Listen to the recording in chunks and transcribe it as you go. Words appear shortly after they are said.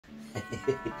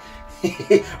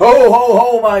Ho ho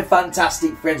ho, my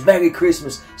fantastic friends! Merry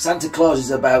Christmas! Santa Claus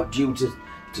is about due to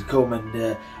come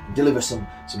and deliver some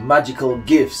magical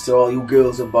gifts to all you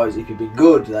girls and boys. If you've been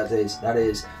good, that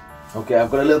is. Okay,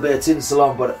 I've got a little bit of tinsel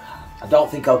on, but I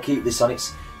don't think I'll keep this on.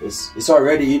 It's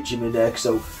already itching my neck,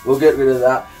 so we'll get rid of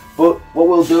that. But what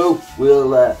we'll do,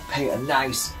 we'll paint a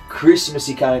nice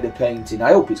Christmassy kind of painting.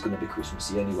 I hope it's going to be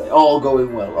Christmassy anyway. All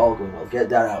going well, all going well. Get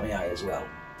that out of my eye as well.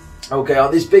 Okay,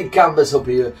 on this big canvas up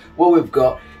here, what we've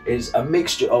got is a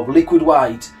mixture of liquid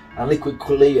white and liquid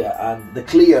clear, and the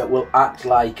clear will act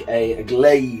like a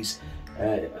glaze.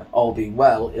 All being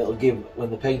well, it'll give, when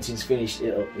the painting's finished,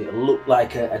 it'll look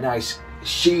like a nice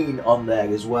sheen on there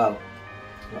as well,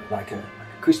 like a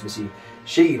Christmassy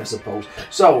sheen, I suppose.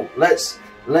 So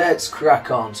let's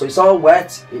crack on. So it's all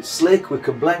wet, it's slick, we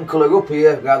can blend colour up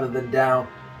here rather than down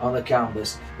on the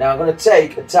canvas. Now I'm going to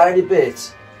take a tiny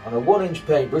bit on a 1-inch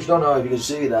paintbrush, don't know if you can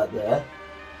see that there.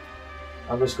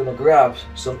 I'm just going to grab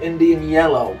some Indian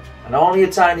yellow, and only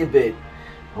a tiny bit,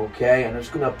 okay, and I'm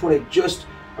just going to put it just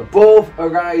above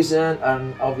horizon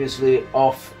and obviously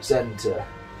off centre.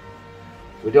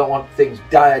 We don't want things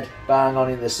dead bang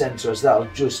on in the centre, as that'll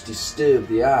just disturb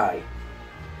the eye.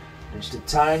 And just a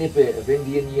tiny bit of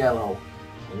Indian yellow,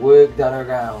 work that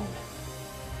around,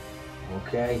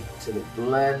 okay, till it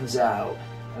blends out.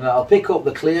 And I'll pick up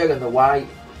the clear and the white,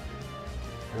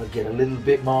 and I'll get a little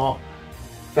bit more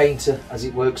fainter as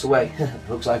it works away.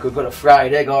 Looks like we've got a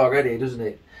fried egg already, doesn't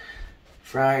it?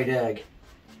 Fried egg.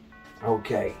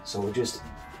 Okay, so we'll just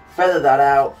feather that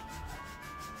out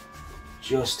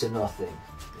just to nothing.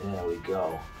 There we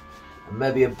go. And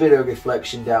maybe a bit of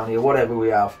reflection down here, whatever we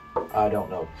have, I don't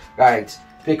know. Right,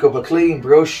 pick up a clean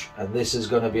brush, and this is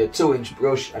going to be a 2-inch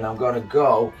brush, and I'm going to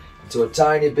go into a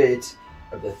tiny bit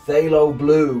of the phthalo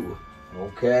blue.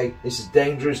 Okay, this is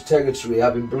dangerous territory,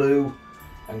 having blue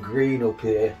and green up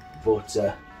here, but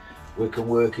we can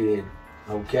work it in.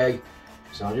 Okay,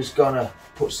 so I'm just going to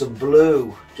put some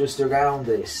blue just around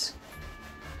this.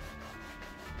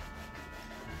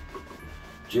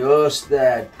 Just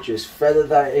there, just feather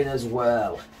that in as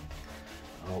well.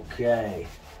 Okay,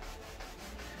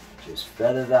 just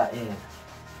feather that in.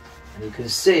 And you can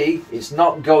see it's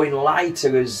not going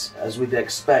lighter as we'd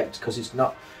expect, because it's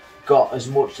not got as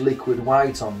much liquid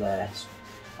white on there.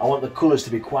 I want the colours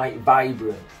to be quite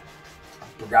vibrant,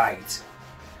 bright.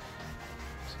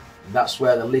 And that's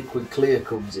where the liquid clear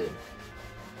comes in.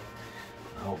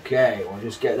 Okay, we'll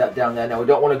just get that down there. Now we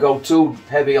don't want to go too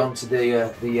heavy onto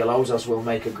the yellows, as we'll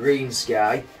make a green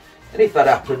sky. And if that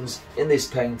happens in this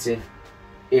painting,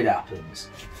 it happens.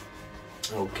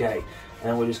 Okay, and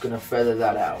then we're just going to feather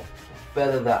that out.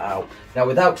 Feather that out. Now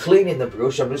without cleaning the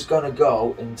brush, I'm just going to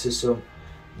go into some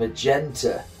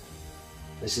magenta.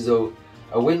 This is a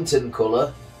Winton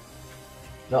colour,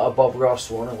 not a Bob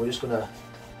Ross one, and we're just going to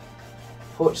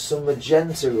put some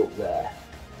magenta up there.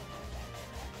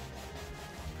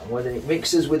 And when it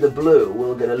mixes with the blue,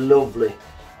 we'll get a lovely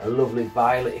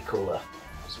violet colour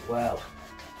as well.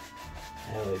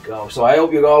 There we go. So I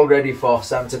hope you're all ready for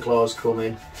Santa Claus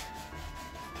coming.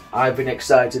 I've been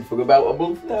excited for about a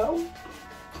month now.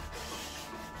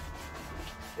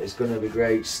 It's going to be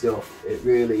great stuff. It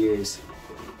really is.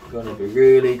 Going to be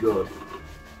really good.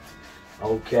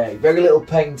 Okay, very little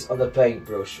paint on the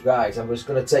paintbrush. Right, I'm just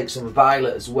going to take some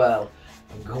violet as well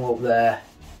and go up there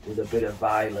with a bit of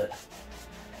violet.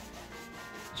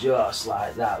 Just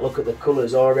like that. Look at the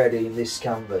colours already in this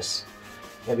canvas.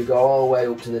 Maybe go all the way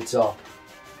up to the top.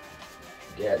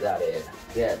 Get that in.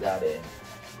 Get that in.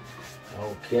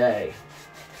 Okay.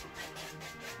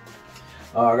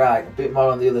 Alright, a bit more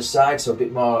on the other side, so a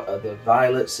bit more of the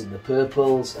violets and the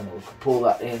purples, and we'll pull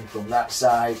that in from that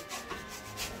side.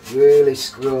 Really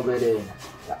scrub it in.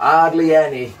 Hardly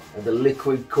any of the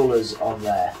liquid colours on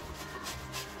there.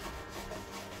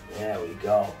 There we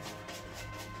go.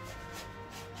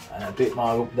 And a bit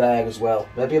more up there as well.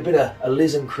 Maybe a bit of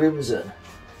alizarin crimson.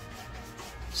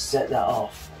 Set that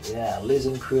off. Yeah,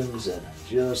 alizarin crimson.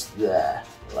 Just there.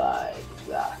 Like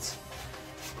that.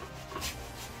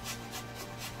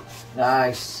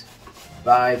 Nice,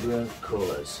 vibrant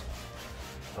colours.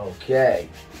 Okay.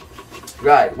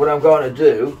 Right, what I'm going to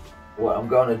do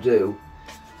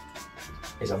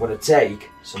is I'm going to take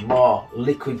some more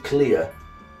liquid clear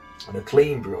on a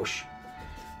clean brush.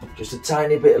 Just a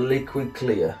tiny bit of liquid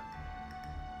clear.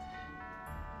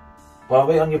 Put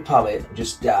it on your palette and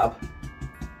just dab.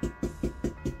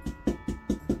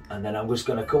 And then I'm just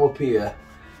going to come up here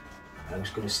and I'm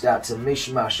just going to start to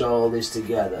mishmash all this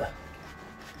together.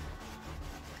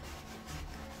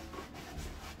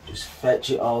 Just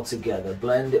fetch it all together,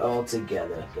 blend it all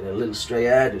together. Get a little stray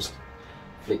hair, just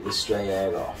flick the stray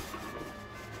hair off.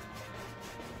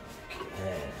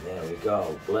 And there we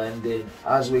go, blending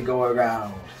as we go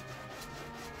around.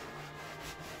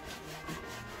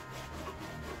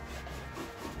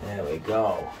 There we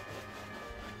go.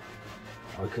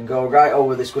 We can go right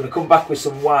over this. Going to come back with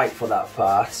some white for that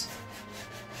part.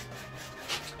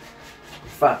 In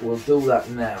fact, we'll do that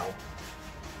now.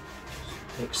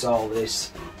 Mix all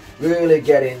this. Really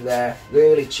get in there.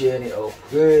 Really churn it up.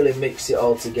 Really mix it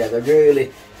all together.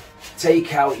 Really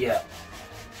take out your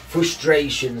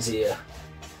frustrations here.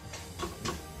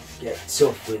 Get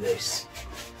tough with this.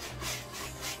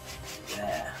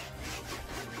 There.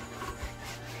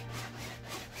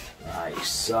 Like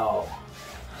so.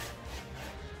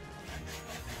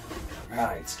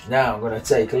 Right, now I'm going to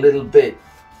take a little bit,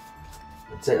 I'm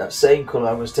going to take that same colour,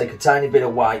 I'm going to take a tiny bit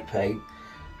of white paint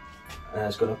and I'm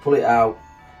just going to pull it out.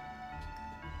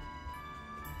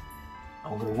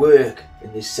 I'm going to work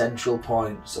in this central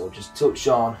point, so just touch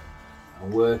on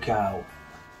and work out.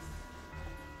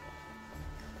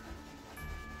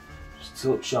 Just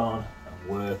touch on and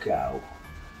work out.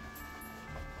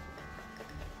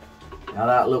 Now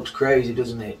that looks crazy,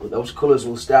 doesn't it? But those colours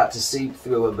will start to seep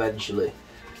through eventually.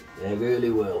 They really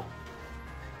will.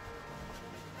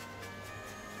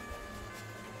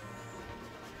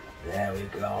 There we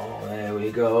go, there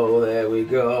we go, there we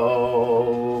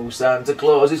go. Santa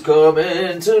Claus is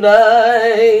coming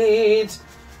tonight.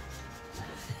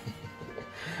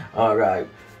 Alright,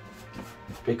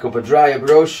 pick up a drier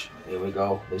brush. Here we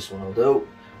go, this one will do.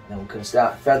 And then we can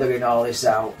start feathering all this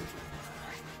out.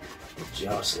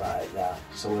 Just like that.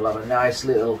 So we'll have a nice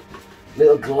little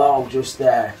glow just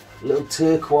there. A little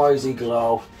turquoisey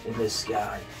glow in the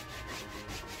sky.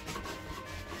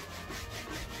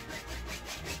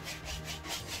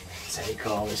 Take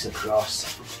all this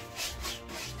across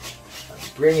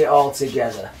and bring it all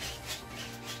together.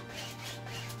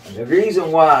 And the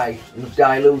reason why we've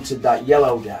diluted that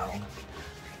yellow down,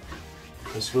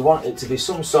 because we want it to be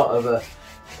some sort of a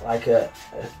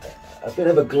bit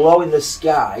of a glow in the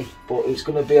sky, but it's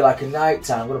going to be like a night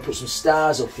time. I'm going to put some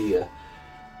stars up here.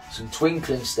 Some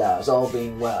twinkling stars, all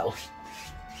being well.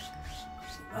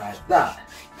 Like that.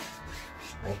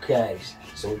 Okay,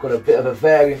 so we've got a bit of a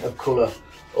variant of colour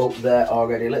up there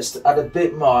already. Let's add a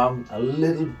bit more, a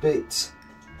little bit.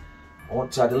 I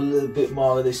want to add a little bit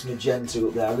more of this magenta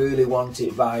up there. I really want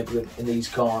it vibrant in these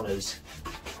corners.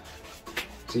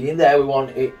 See, in there we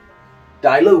want it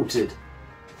diluted,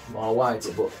 more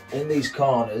whiter, but in these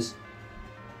corners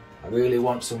I really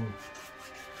want some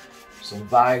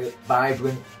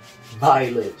vibrant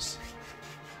violets.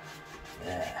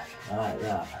 Yeah, like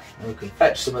that. And we can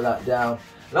fetch some of that down.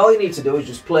 And all you need to do is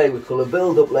just play with colour,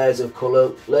 build up layers of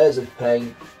colour, layers of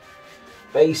paint,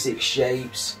 basic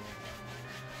shapes,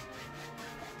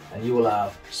 and you will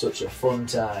have such a fun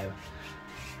time.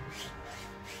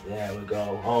 There we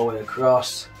go, all the way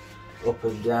across, up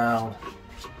and down.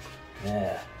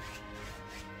 Yeah.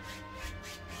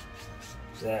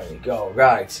 There we go.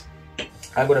 Right.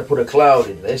 I'm going to put a cloud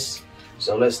in this.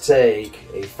 So let's take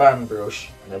a fan brush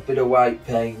and a bit of white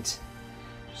paint.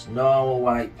 Just normal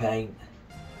white paint.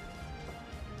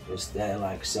 Just there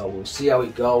like so. We'll see how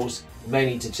it goes. We may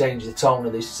need to change the tone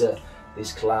of this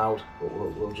this cloud, but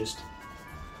we'll just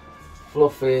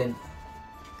fluff in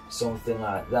something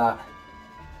like that.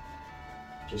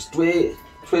 Just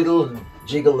twiddle and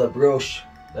jiggle the brush.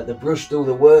 Let the brush do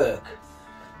the work.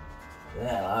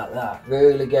 Yeah, like that.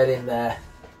 Really get in there.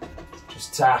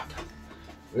 Just tap.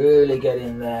 Really get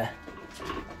in there.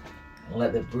 And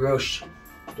let the brush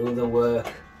do the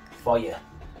work for you.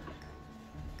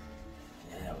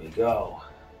 There we go.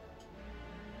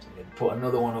 Put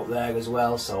another one up there as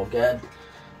well. So again,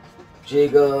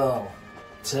 jiggle,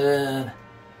 turn.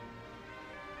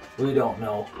 We don't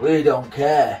know. We don't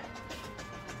care.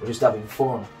 We're just having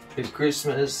fun. It's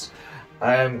Christmas.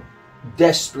 I am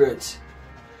desperate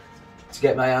to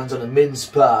get my hands on a mince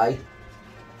pie.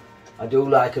 I do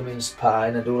like a mince pie,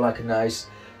 and I do like a nice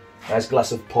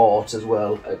glass of port as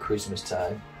well at Christmas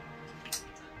time.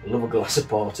 I love a glass of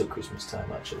port at Christmas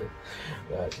time, actually.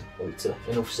 Right, but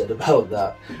enough said about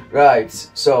that. Right,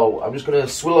 so I'm just going to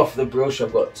swill off the brush.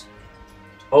 I've got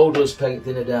odourless paint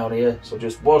thinner down here, so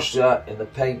just wash that in the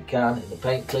paint can, in the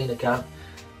paint cleaner can,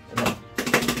 and then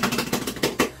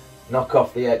knock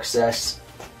off the excess.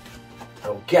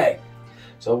 Okay,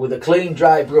 so with a clean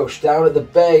dry brush down at the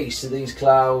base of these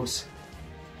clouds,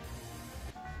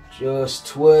 just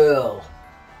twirl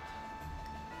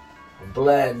and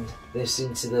blend this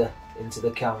into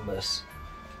the canvas.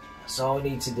 That's all we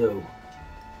need to do.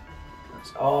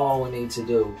 That's all we need to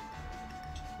do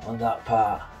on that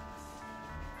part.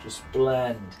 Just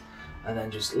blend, and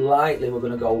then just lightly we're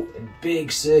going to go in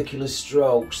big circular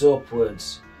strokes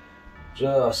upwards.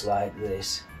 just like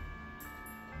this.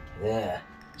 There.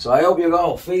 So I hope you're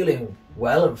all feeling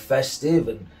well and festive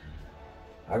and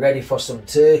are ready for some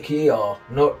turkey or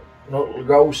nut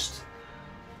roast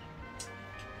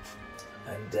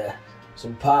and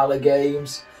some parlour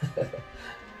games,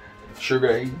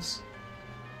 charades,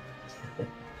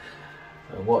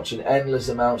 and watching endless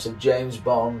amounts of James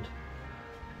Bond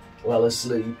while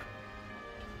asleep.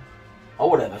 Or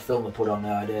whatever film they put on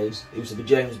nowadays. It used to be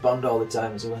James Bond all the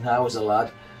time when I was a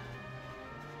lad.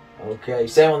 Okay,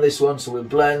 same on this one, so we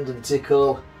blend and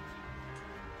tickle. And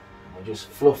we'll just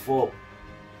fluff up,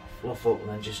 and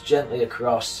then just gently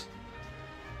across.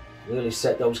 Really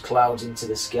set those clouds into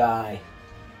the sky.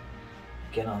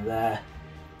 Again on there,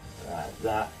 like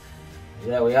that.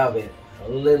 And there we have it, a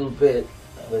little bit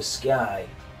of the sky.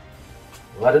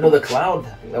 We had another cloud,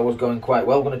 I think that was going quite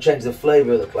well. I'm going to change the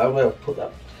flavour of the cloud. I'll put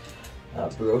that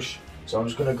brush. So I'm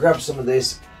just going to grab some of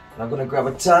this, and I'm going to grab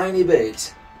a tiny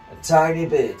bit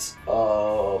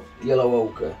of yellow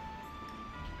ochre.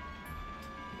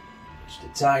 Just a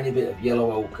tiny bit of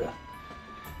yellow ochre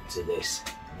to this,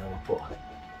 and then we'll put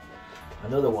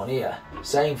another one here.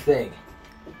 Same thing.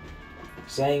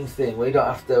 We don't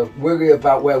have to worry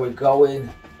about where we're going.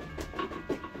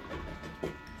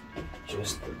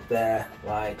 Just there,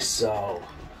 like so.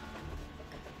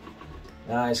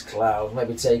 Nice cloud.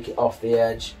 Maybe take it off the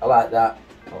edge. I like that.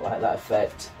 I like that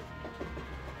effect.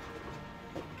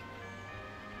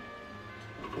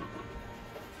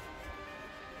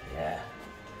 Yeah.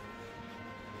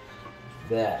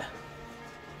 There.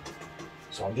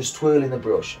 So I'm just twirling the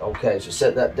brush. Okay, so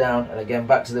set that down, and again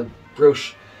back to the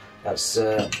brush. That's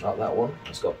not that one.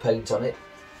 It's got paint on it.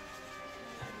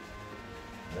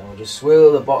 And we'll just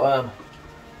swirl the bottom.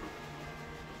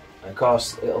 And of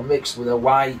course, it'll mix with the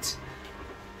white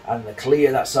and the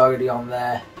clear that's already on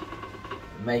there.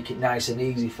 Make it nice and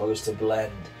easy for us to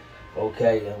blend.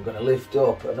 Okay, I'm going to lift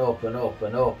up and up and up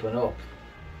and up and up.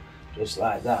 Just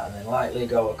like that, and then lightly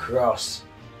go across.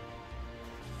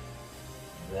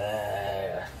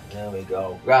 There we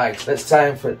go. Right, it's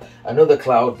time for another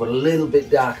cloud, but a little bit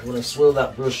dark. I'm going to swirl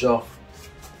that brush off.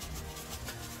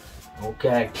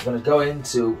 Okay, I'm going to go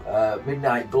into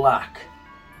Midnight Black.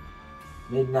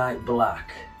 Midnight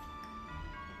Black.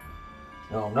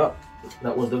 No,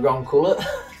 that was the wrong colour.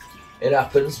 It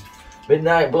happens.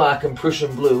 Midnight Black and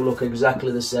Prussian Blue look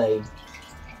exactly the same.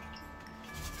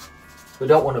 We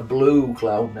don't want a blue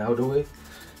cloud now, do we?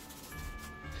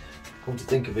 Come to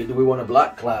think of it, do we want a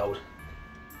black cloud?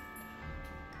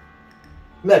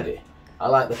 Maybe. I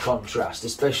like the contrast,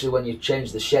 especially when you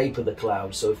change the shape of the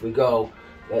cloud. So if we go,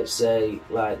 let's say,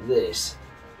 like this,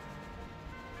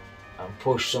 and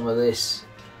push some of this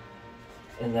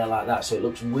in there like that, so it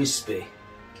looks wispy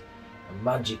and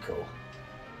magical.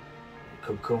 It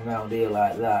could come round here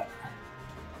like that.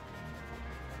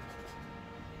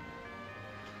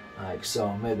 Like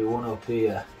so, maybe one up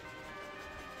here.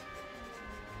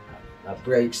 That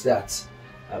breaks that.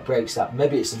 That breaks that.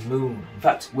 Maybe it's a moon. In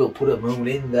fact, we'll put a moon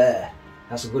in there.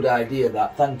 That's a good idea.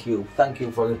 That. Thank you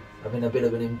for having a bit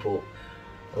of an input.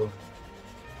 Oh.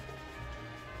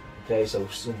 Okay, so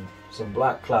some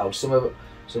black clouds. Some of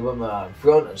them are in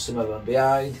front and some of them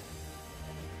behind.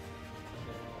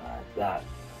 Like that.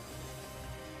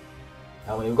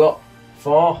 How many we've got?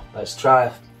 4. Let's try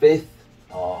a 5th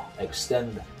or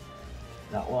extend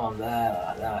that one there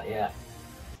like that. Yeah.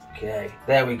 Okay,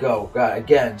 there we go. Right,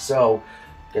 again, so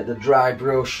get the dry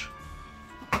brush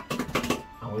and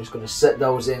we're just going to set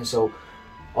those in. So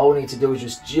all we need to do is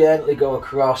just gently go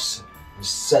across and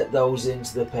set those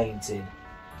into the painting.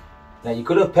 Now you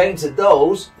could have painted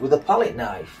those with a palette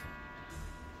knife.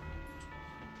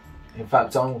 In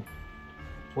fact, on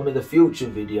one of the future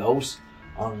videos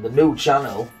on the new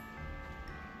channel,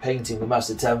 Painting with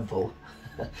Master Temple,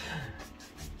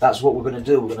 that's what we're going to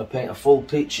do. We're going to paint a full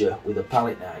picture with a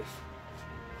palette knife.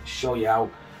 Show you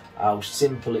how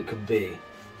simple it can be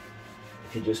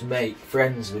if you just make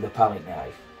friends with a palette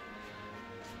knife.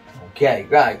 Okay,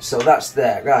 right, so that's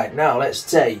there. Right, now let's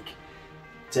take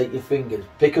your fingers,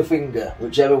 pick a finger,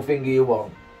 whichever finger you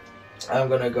want. I'm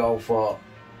going to go for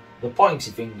the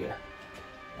pointy finger.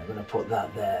 I'm going to put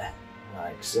that there,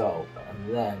 like so,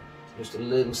 and then just a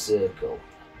little circle,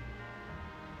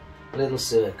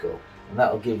 and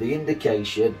that'll give the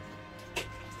indication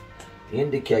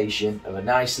of a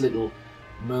nice little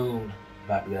moon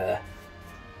back there.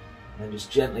 And then just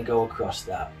gently go across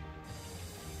that.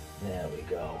 There we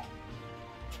go.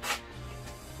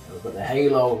 And we've got the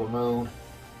halo of a moon.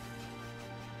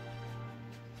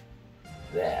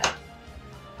 There.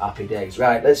 Happy days.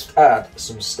 Right, let's add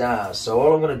some stars. So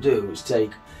all I'm going to do is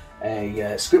take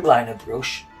a script liner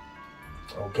brush.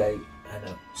 Okay,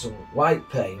 and some white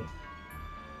paint.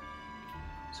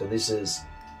 So this is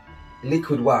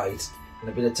liquid white and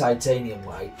a bit of titanium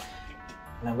white,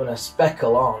 and I'm going to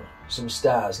speckle on some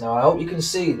stars. Now I hope you can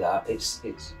see that it's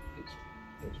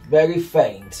very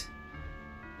faint,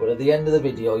 but at the end of the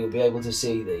video you'll be able to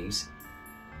see these.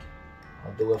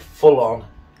 I'll do a full-on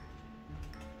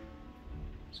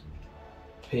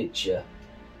picture.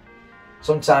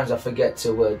 Sometimes I forget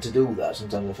to do that.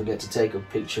 Sometimes I forget to take a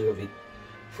picture of it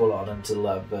full on until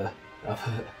I've you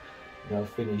know,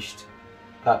 finished,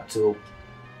 packed up,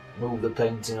 move the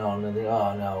painting on, and think,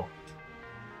 oh no.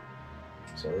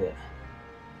 So yeah.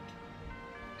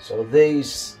 So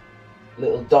these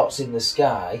little dots in the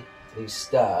sky, these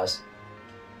stars,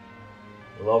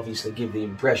 will obviously give the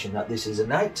impression that this is a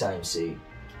nighttime scene.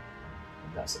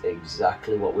 And that's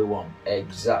exactly what we want.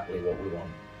 Exactly what we want.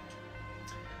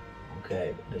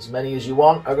 Okay, as many as you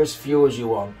want or as few as you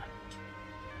want.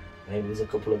 Maybe there's a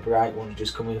couple of bright ones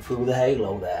just coming through the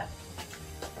halo there.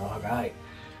 Alright,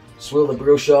 swill the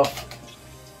brush off.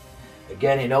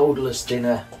 Again in odorless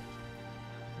thinner.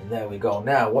 And there we go.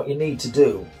 Now what you need to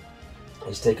do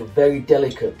is take a very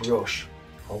delicate brush.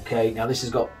 Okay, now this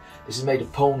is made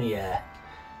of pony hair.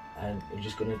 And you're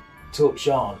just going to touch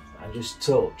on and just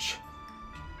touch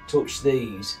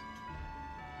these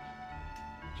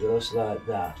just like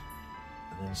that,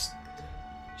 and then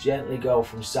gently go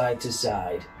from side to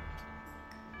side,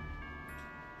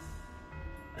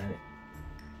 and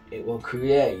it will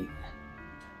create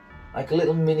like a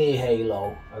little mini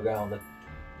halo around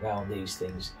these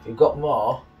things. If you've got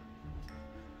more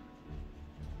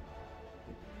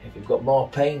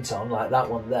paint on, like that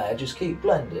one there, just keep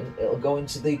blending. It'll go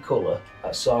into the colour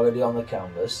that's already on the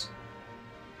canvas,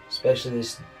 especially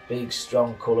this big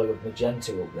strong colour of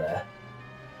magenta up there.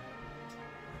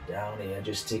 Down here,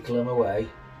 just tickle them away.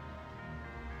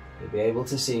 You'll be able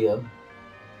to see them,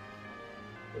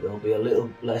 but they'll be a little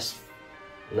less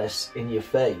in your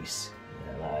face.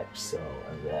 Yeah, like so,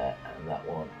 and there, and that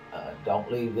one. Don't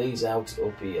leave these out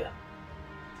up here.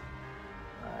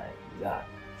 Like that.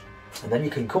 And then you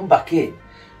can come back in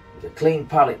with a clean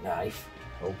palette knife,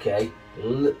 okay?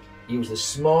 Use the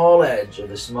small edge of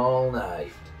the small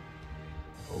knife,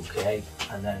 okay?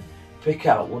 And then pick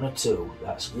out one or two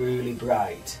that's really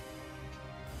bright,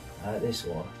 like this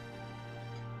one.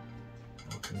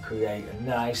 You can create a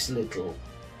nice little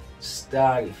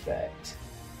star effect.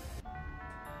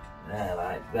 There,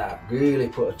 like that. Really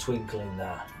put a twinkle in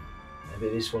that.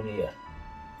 Maybe this one here.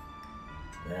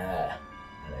 There,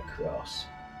 and across.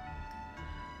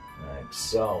 Like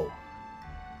so.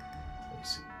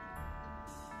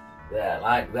 There,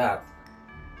 like that.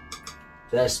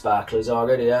 There's sparklers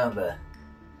already, aren't there?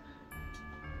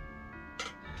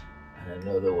 And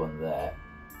another one there.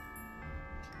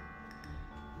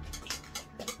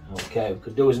 Okay, we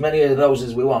could do as many of those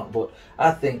as we want, but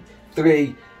I think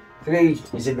three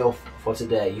is enough for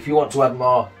today. If you want to add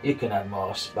more, you can add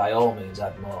more. By all means,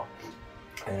 add more.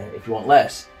 If you want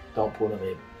less, don't put them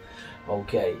in.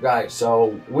 Okay, right,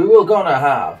 so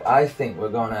I think we're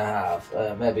gonna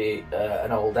have maybe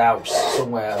an old house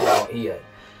somewhere around here,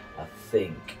 I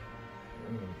think,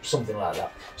 something like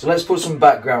that. So let's put some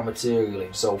background material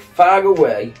in. So far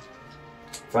away,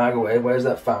 where's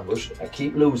that fan brush? I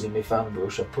keep losing my fan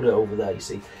brush. I put it over there, you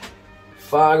see.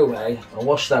 Far away, I'll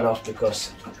wash that off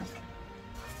because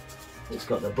it's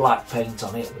got the black paint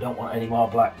on it. We don't want any more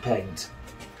black paint.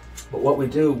 But what we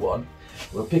do want,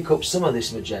 we'll pick up some of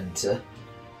this magenta,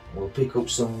 we'll pick up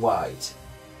some white.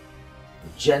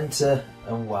 Magenta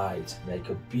and white make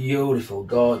a beautiful,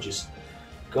 gorgeous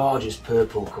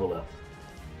purple colour.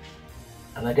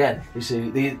 And again, this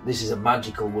is a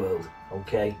magical world,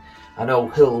 okay? I know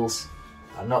hills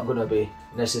are not going to be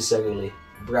necessarily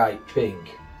bright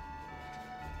pink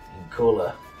in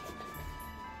colour,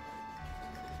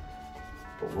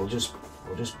 but we'll just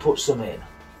put some in.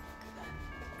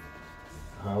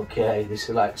 Okay, this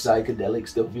is like psychedelic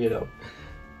stuff, you know.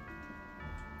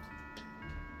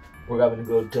 We're having a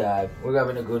good time. We're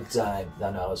having a good time,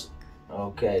 Danos.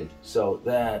 Okay, so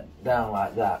there, down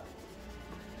like that.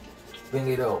 Bring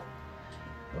it up.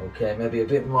 Okay, maybe a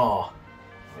bit more.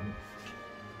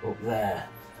 Up there,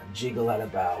 and jiggle that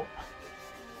about.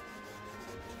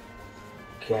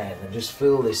 Okay, and then just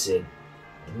fill this in.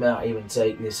 You might even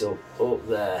take this up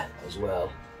there as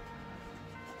well.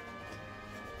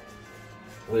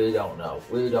 We don't know.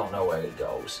 We don't know where it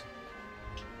goes.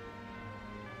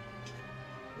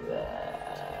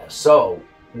 There. So,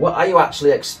 what are you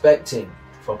actually expecting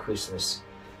for Christmas?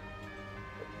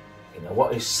 You know,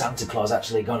 what is Santa Claus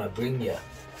actually gonna bring you?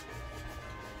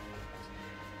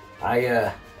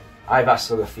 I've asked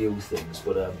for a few things,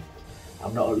 but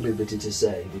I'm not at liberty to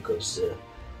say because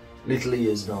little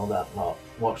ears and all that lot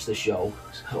watch the show.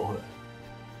 So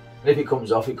if it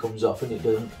comes off, it comes off, and it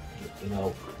doesn't. You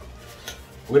know,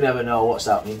 we never know what's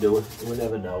happening, do we? We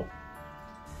never know.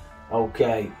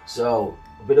 Okay, so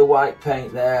a bit of white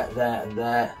paint there, there, and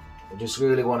there. I just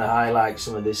really want to highlight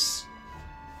some of this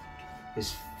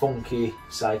funky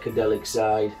psychedelic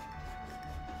side.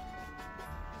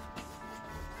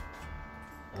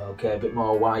 Okay, a bit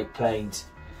more white paint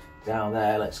down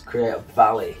there. Let's create a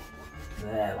valley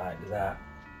there like that.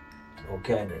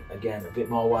 Okay, again a bit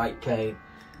more white paint.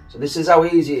 So this is how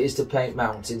easy it is to paint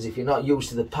mountains. If you're not used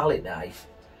to the palette knife,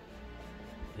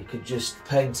 you could just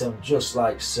paint them just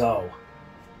like so.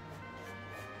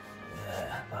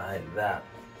 Yeah, like that.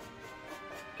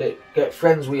 Get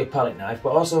friends with your palette knife, but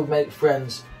also make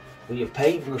friends with your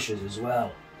paintbrushes as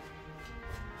well.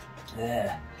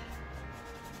 Yeah,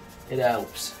 it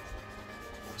helps.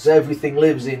 So everything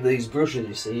lives in these brushes,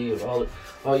 you see. All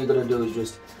you're going to do is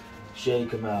just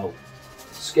shake them out,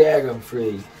 scare them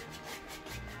free.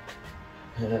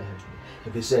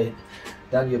 If you're saying,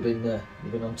 Dan, you've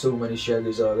been on too many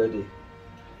sherries already,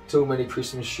 too many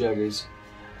Christmas sherries.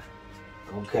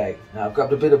 Okay, now I've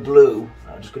grabbed a bit of blue.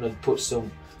 I'm just going to put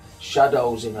some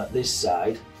shadows in at this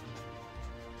side,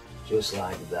 just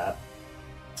like that.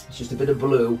 It's just a bit of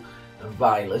blue and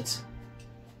violet.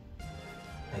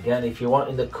 Again, if you're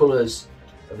wanting the colours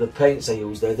of the paints I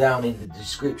use, they're down in the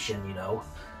description, you know.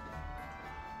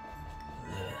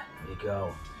 There you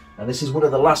go. And this is one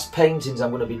of the last paintings I'm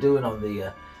going to be doing on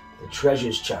the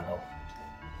Treasures channel,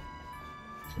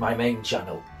 my main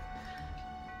channel.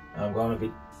 I'm going to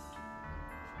be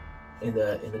in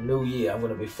the new year. I'm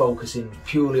going to be focusing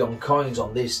purely on coins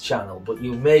on this channel, but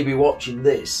you may be watching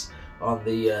this on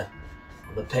the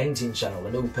painting channel,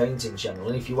 the new painting channel.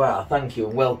 And if you are, thank you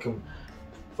and welcome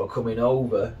for coming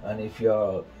over. And if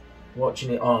you're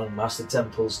watching it on Master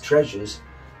Temple's Treasures,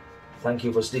 thank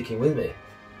you for sticking with me.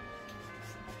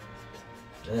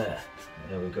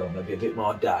 There we go. Maybe a bit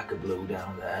more darker blue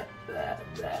down there, there,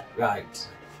 and there. Right.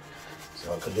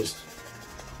 So I can just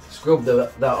scrub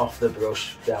that off the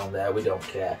brush down there. We don't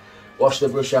care. Wash the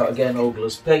brush out again.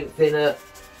 Ogler's paint thinner.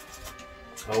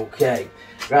 Okay.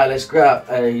 Right. Let's grab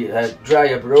a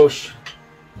drier brush.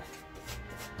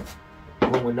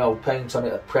 One with no paint on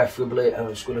it, preferably. And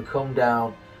I'm just going to come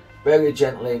down very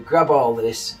gently, grab all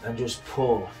this, and just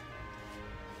pull.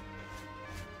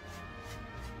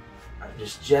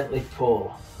 Just gently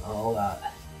pull all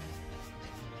that.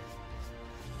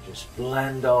 Just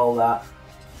blend all that,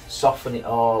 soften it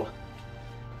all,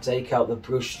 take out the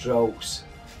brush strokes.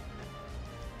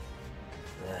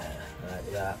 There,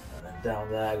 like that, and then down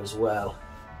there as well,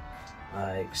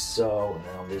 like so, and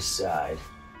then on this side.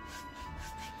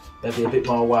 Maybe a bit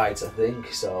more white, I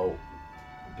think, so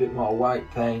a bit more white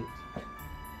paint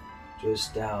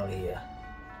just down here,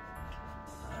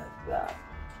 like that.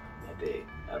 Maybe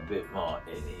a bit more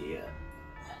in here.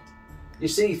 You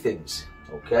see things,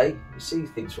 okay? You see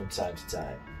things from time to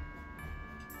time.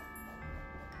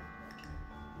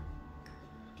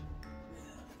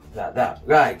 Like that.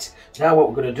 Right, now what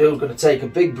we're going to do, we're going to take a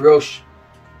big brush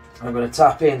and I'm going to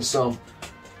tap in some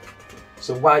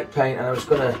white paint, and I'm just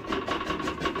going to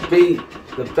beat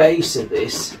the base of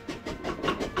this.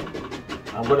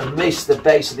 I'm going to mist the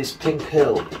base of this pink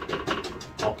hill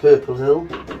or purple hill.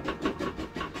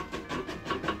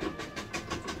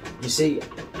 You see,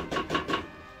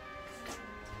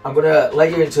 I'm going to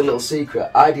let you into a little secret.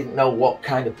 I didn't know what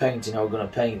kind of painting I was going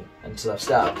to paint until I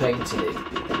started painting it.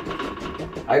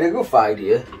 I had a rough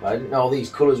idea, but I didn't know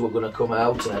these colours were going to come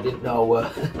out, and I didn't know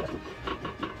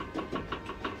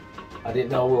I didn't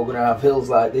know we were going to have hills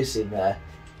like this in there.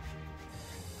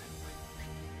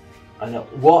 And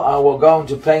what I was going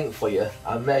to paint for you,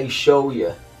 I may show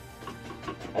you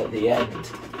at the end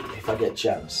if I get a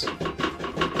chance.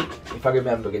 If I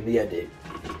remember in the edit.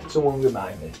 Someone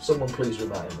remind me. Someone please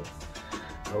remind me.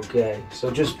 Okay, so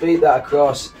just beat that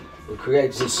across. It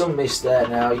creates some mist there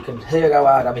now. You can hear how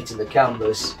hard I'm hitting the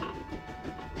canvas.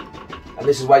 And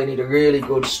this is why you need a really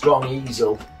good strong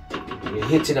easel. You're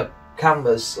hitting a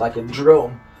canvas like a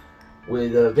drum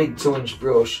with a big 2-inch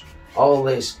brush. All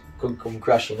this could come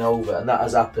crashing over, and that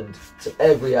has happened to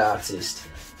every artist.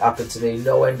 Happened to me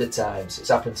no end of times. It's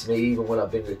happened to me even when I've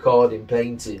been recording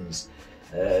paintings.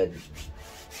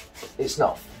 It's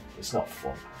not fun. It's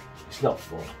not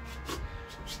fun.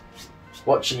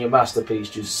 Watching your masterpiece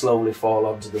just slowly fall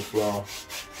onto the floor.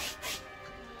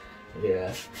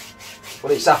 Yeah,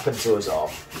 but it's happened to us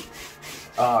all.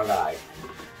 Alright,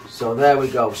 so there we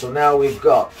go. So now we've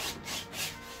got,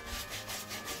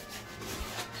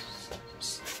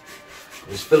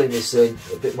 just filling this in,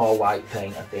 a bit more white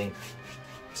paint I think.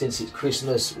 since it's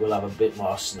Christmas, we'll have a bit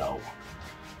more snow.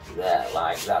 There,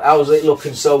 like that. How's it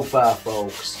looking so far,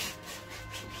 folks?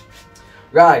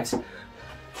 Right,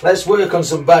 let's work on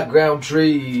some background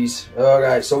trees.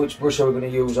 Alright, so which brush are we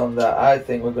going to use on that? I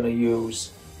think we're going to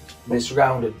use this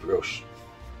rounded brush.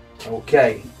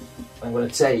 Okay, I'm going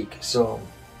to take some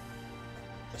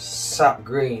sap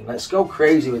green. Let's go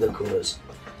crazy with the colours.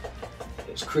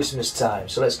 It's Christmas time,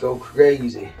 so let's go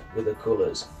crazy with the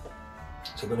colours.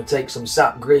 So I'm going to take some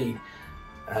sap green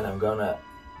and I'm going to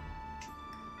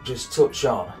just touch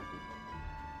on.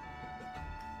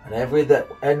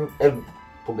 And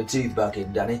put my teeth back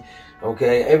in, Danny.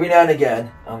 Okay, every now and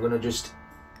again I'm going to just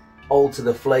alter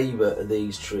the flavour of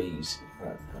these trees.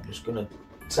 Right, I'm just going to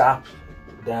tap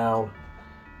down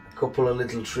a couple of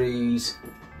little trees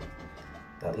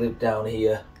that live down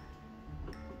here.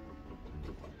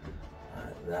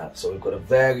 Like that. So we've got a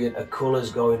variant of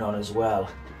colours going on as well.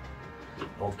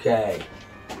 Okay.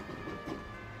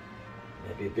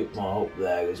 Maybe a bit more up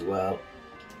there as well.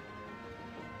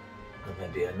 And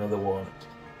maybe another one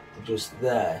just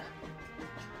there.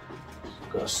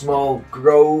 Got a small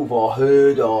grove or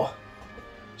herd or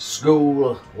school,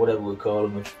 or whatever we call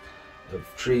them,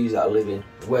 of trees that are living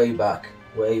way back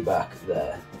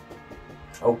there.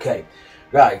 Okay,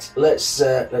 right. Let's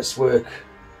work.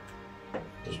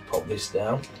 Just pop this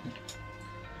down.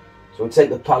 So we'll take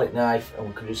the palette knife and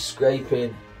we can just scrape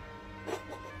in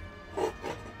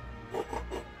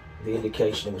the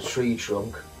indication of a tree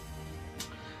trunk.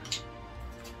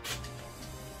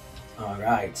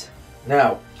 Alright,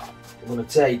 now I'm going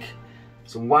to take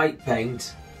some white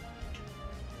paint,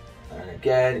 and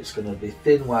again it's going to be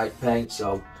thin white paint,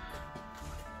 so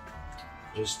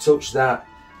just touch that.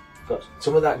 Got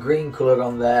some of that green colour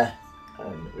on there,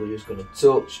 and we're just going to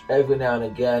touch every now and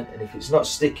again, and if it's not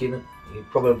sticking you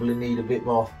probably need a bit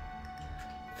more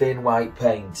thin white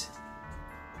paint.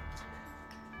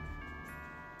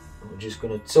 We're just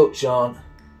going to touch on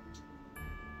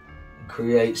and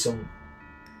create some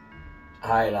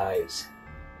highlights,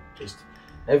 just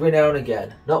every now and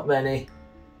again, not many,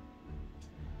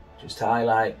 just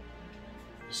highlight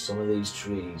some of these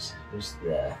trees, just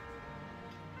there,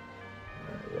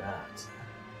 like that.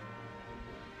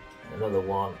 Another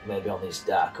one, maybe on this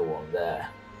darker one there.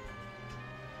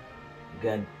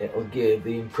 Again, it'll give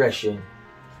the impression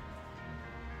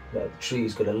that the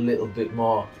tree's got a little bit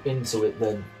more into it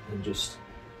than just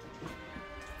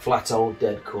flat old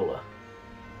dead colour.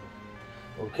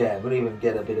 Okay, I'm going to even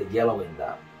get a bit of yellow in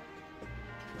that.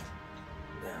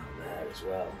 Down there as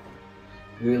well.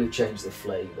 Really change the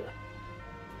flavour.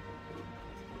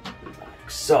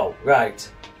 Like so,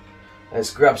 right.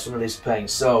 Let's grab some of this paint.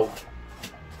 So,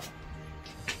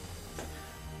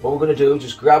 what we're going to do is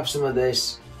just grab some of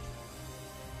this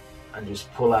and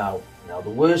just pull out. Now, the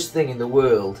worst thing in the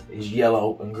world is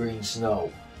yellow and green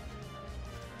snow.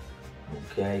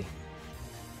 Okay.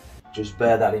 Just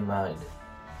bear that in mind.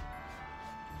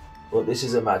 But this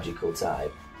is a magical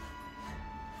type,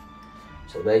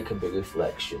 so they can be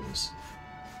reflections.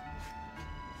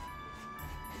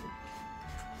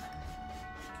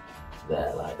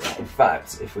 There, like that. In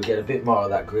fact, if we get a bit more of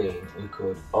that green, we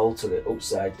could alter it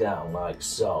upside down, like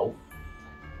so.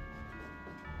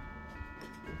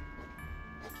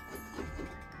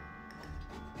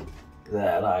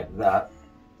 There, like that.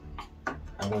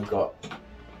 And we've got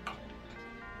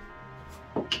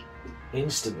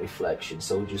instant reflection,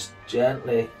 so just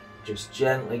gently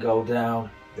go down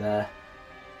there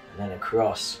and then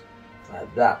across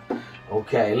like that.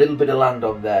 Okay, a little bit of land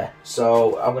on there,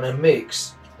 so I'm going to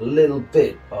mix a little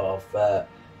bit of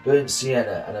burnt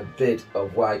sienna and a bit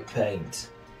of white paint,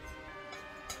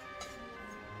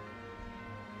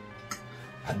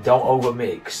 and don't over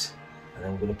mix. And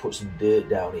I'm going to put some dirt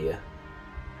down here.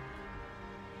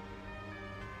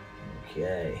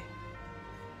 Okay,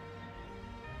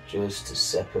 just to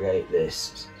separate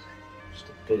this, just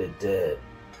a bit of dirt.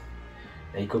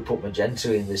 Now you could put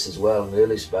magenta in this as well and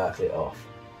really sparkle it off.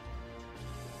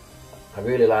 I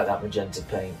really like that magenta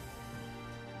paint.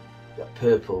 Got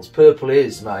purples. Purple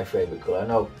is my favourite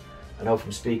colour. I know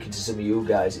from speaking to some of you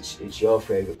guys, it's your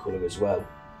favourite colour as well.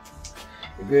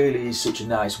 It really is such a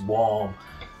nice, warm,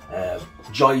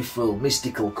 joyful,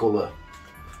 mystical colour.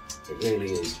 It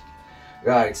really is.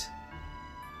 Right.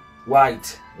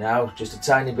 White now, just a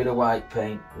tiny bit of white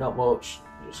paint, not much.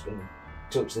 I'm just going to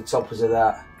touch the toppers of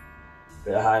that.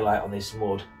 Bit of highlight on this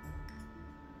mud.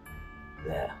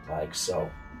 There, like so.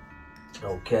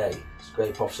 Okay,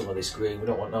 scrape off some of this green. We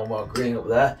don't want no more green up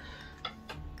there.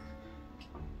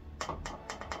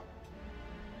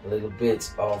 A little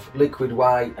bit of liquid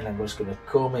white, and I'm just going to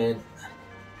come in,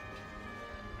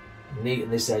 neaten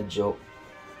this edge up.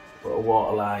 put a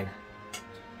water line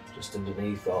just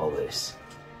underneath all this.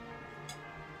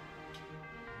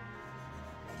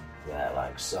 There,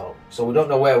 like so. So we don't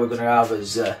know where we're going to have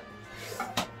as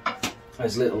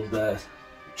little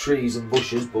trees and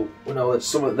bushes, but we know that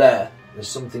somewhere there, there's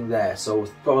something there. So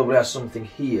we'll probably have something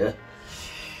here,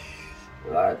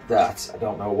 like that. I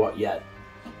don't know what yet.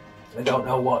 I don't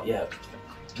know what yet.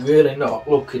 Really not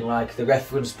looking like the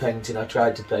reference painting I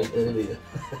tried to paint earlier.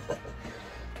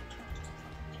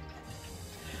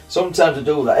 Sometimes I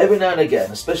do that every now and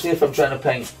again, especially if I'm trying to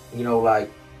paint, you know,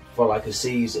 like for like a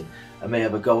season. I may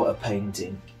have a go at a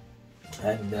painting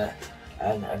and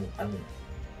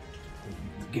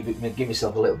give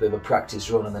myself a little bit of a practice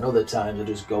run, and then other times I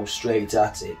just go straight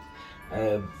at it.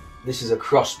 This is a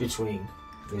cross between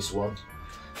this one.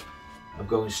 I'm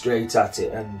going straight at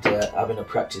it and having a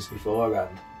practice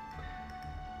beforehand.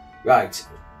 Right,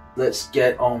 let's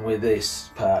get on with this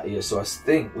part here. So I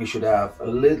think we should have a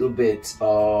little bit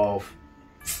of,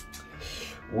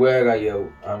 where are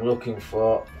you? I'm looking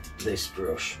for this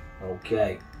brush.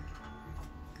 Okay.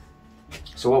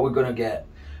 So what we're going to get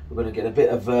a bit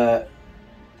of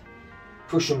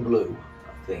Prussian blue,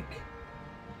 I think.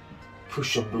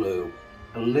 Prussian blue,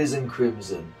 alizarin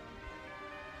crimson.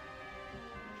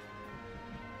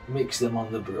 Mix them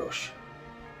on the brush.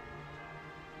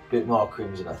 Bit more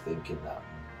crimson, I think, in that.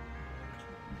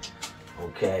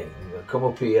 Okay, I'm going to come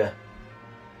up here,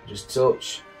 just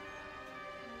touch,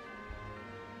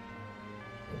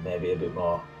 and maybe a bit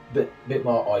more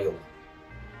oil.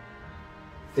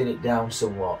 Thin it down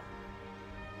somewhat.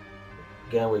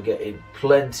 Again, we're getting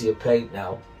plenty of paint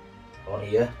now on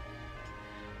here,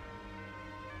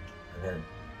 and then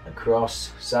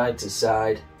across, side to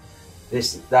side.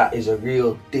 That is a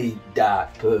real deep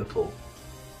dark purple.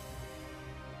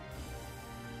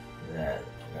 There,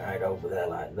 right over there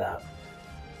like that.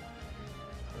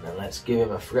 And then let's give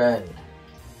him a friend.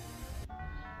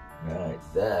 Right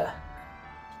there.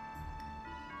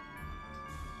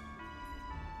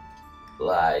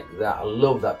 Like that. I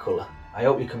love that colour. I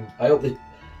hope the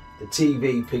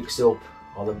TV picks up,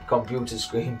 or the computer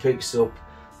screen picks up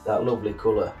that lovely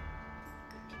colour.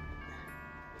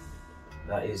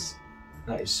 That is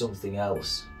something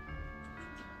else.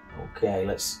 Okay,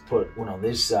 let's put one on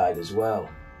this side as well.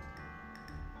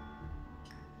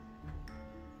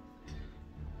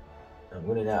 I'm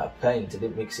running out of paint, I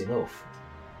didn't mix enough.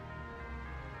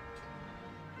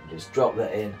 Just drop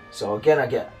that in. So again,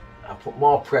 I put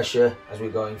more pressure as we're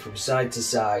going from side to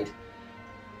side,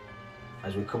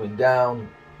 as we're coming down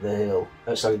the hill,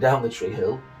 down the tree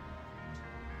hill.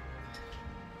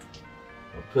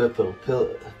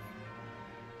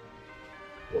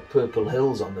 Purple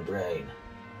hills on the brain.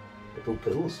 Purple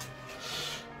pills.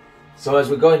 So as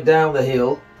we're going down the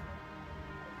hill,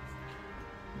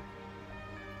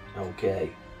 okay.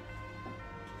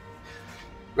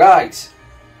 Right.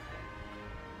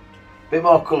 Bit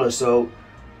more colour, so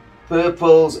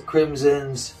purples,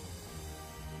 crimsons,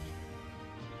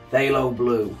 phthalo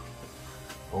blue.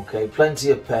 Okay, plenty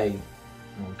of paint.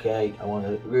 Okay, I want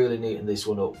to really neaten this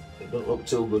one up. It doesn't look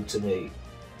too good to me.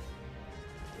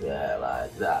 Yeah,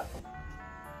 like that.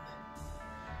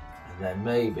 And then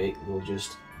maybe we'll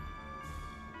just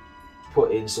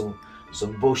put in some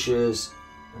bushes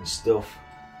and stuff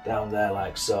down there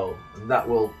like so. And that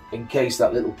will encase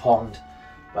that little pond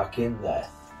back in there.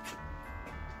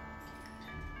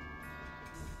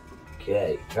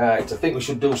 Okay, right, I think we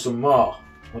should do some more.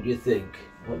 What do you think?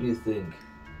 What do you think?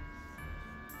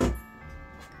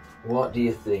 What do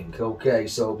you think? Okay,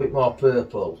 so a bit more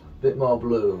purple, a bit more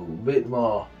blue, a bit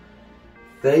more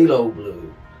phthalo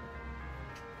blue.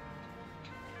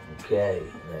 Okay,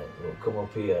 then we'll come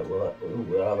up here.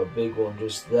 We'll have a big one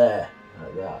just there,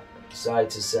 like that. Side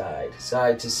to side,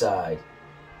 side to side.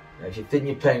 Now if you thin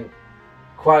your paint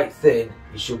quite thin,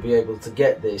 you should be able to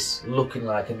get this looking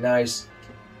like a nice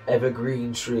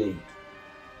evergreen tree.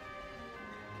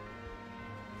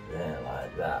 There,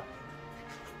 like that.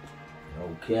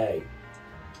 Okay,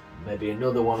 maybe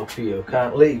another one up here. I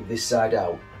can't leave this side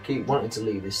out. I keep wanting to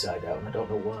leave this side out and I don't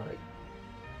know why.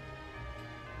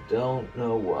 Don't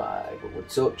know why, but we'll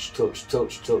touch, touch,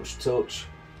 touch, touch, touch.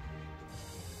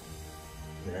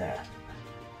 There.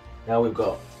 Now we've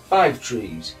got 5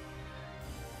 trees.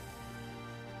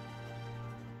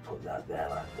 Put that there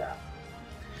like that.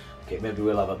 Okay, maybe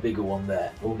we'll have a bigger one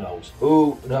there. Who knows?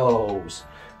 Who knows?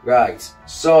 Right,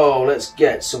 so let's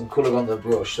get some colour on the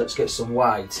brush. Let's get some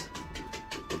white.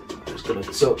 I'm just going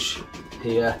to touch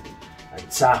here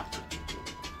and tap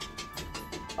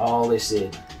all this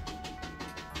in.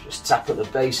 Just tap at the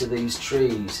base of these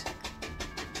trees.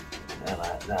 There,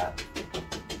 like that.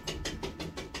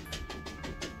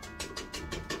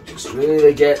 Just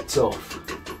really get tough.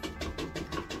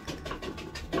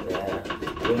 There,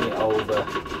 bring it over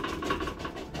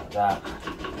like that.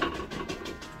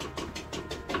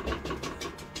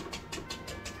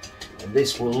 And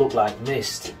this will look like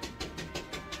mist.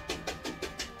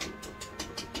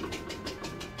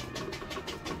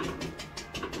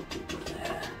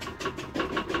 There.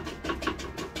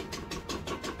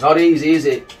 Not easy, is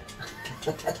it?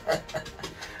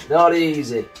 Not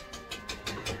easy.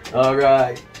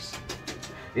 Alright.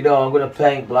 You know, I'm going to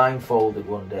paint blindfolded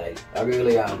one day. I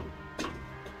really am.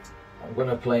 I'm going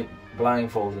to paint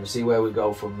blindfolded and see where we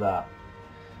go from that.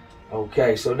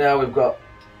 Okay, so now we've got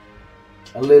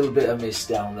a little bit of mist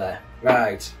down there.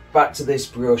 Right, back to this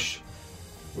brush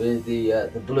with the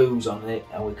blues on it,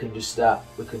 and we can just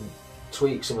we can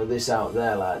tweak some of this out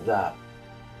there like that.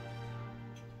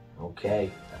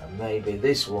 Okay, and maybe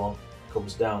this one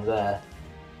comes down there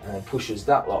and pushes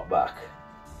that lot back.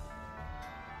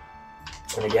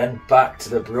 And again, back to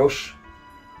the brush.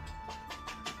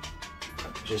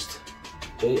 Just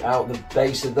beat out the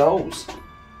base of those.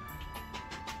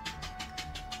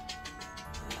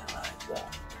 Like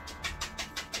that.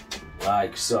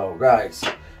 Like so. Right.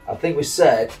 I think we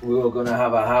said we were going to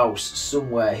have a house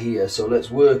somewhere here, so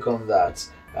let's work on that.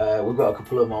 We've got a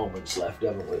couple of moments left,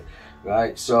 haven't we?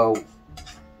 Right, so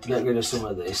get rid of some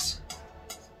of this.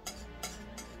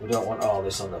 We don't want all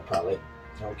this on the palette.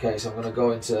 Okay, so I'm going to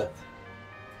go into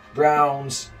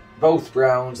browns, both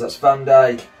browns, that's Van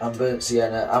Dyke and burnt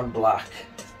sienna and black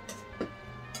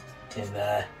in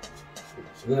there.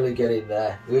 Really get in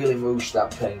there, really moosh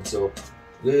that paint up,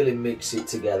 really mix it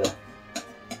together.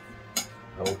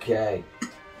 Okay,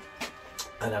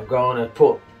 and I'm going to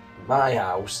put my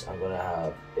house, I'm going to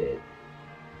have it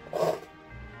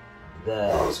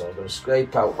there, so I'm going to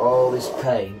scrape out all this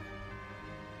paint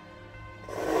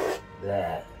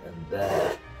there and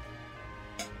there,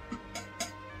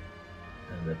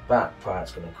 and the back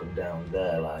part's going to come down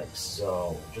there like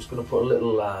so. I'm just going to put a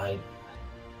little line,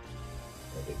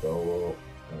 maybe go up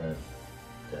and then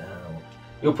down.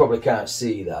 You probably can't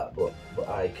see that, but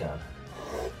I can.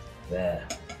 There,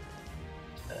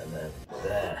 and then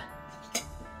there.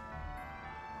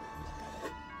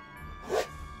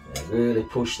 And really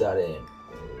push that in.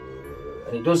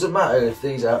 And it doesn't matter if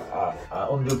these are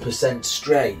 100%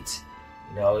 straight.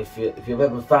 You know, if you've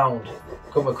ever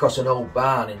come across an old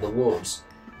barn in the woods,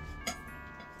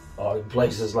 or in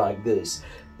places like this,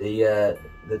 they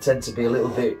tend to be a little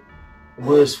bit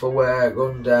worse for wear,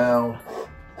 run down.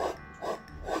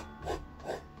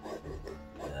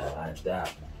 Like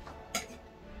that.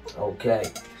 Okay,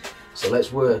 so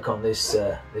let's work on this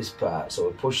this part. So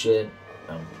we push in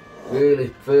and really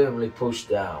firmly push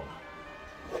down.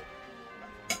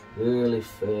 Really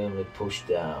firmly push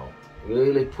down.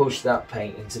 Really push that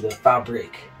paint into the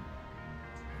fabric.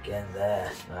 Again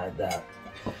there, like that.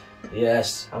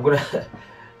 Yes, I'm gonna...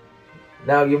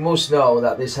 Now you must know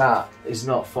that this hat is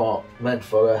not meant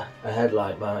for a head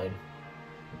like mine.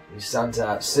 This Santa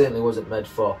hat certainly wasn't meant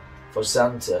for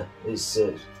Santa. It's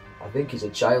I think it's a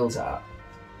child's hat,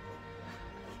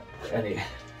 and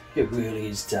it really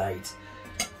is tight.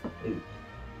 It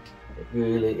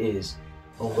really is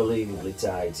unbelievably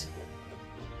tight.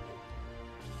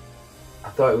 I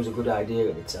thought it was a good idea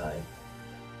at the time,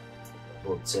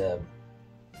 but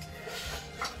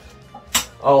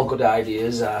all good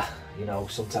ideas are, you know,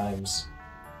 sometimes,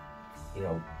 you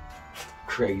know,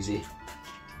 crazy.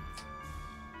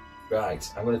 Right,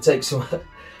 I'm going to take some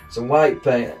white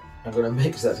paint. I'm going to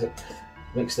mix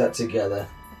that together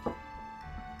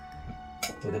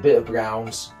with a bit of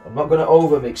browns. I'm not going to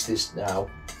over mix this now.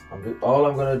 All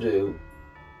I'm going to do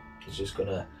is just going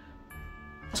to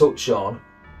touch on.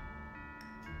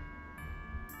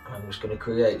 I'm just going to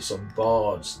create some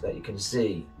boards that you can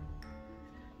see.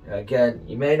 Now again,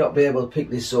 you may not be able to pick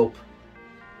this up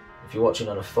if you're watching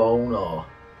on a phone or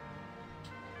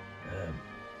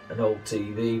an old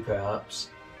TV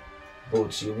perhaps,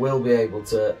 but you will be able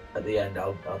to, at the end,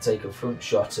 I'll take a front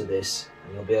shot of this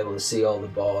and you'll be able to see all the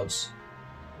boards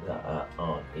that are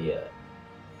on here.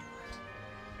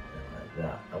 Like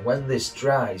that. And when this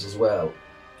dries as well,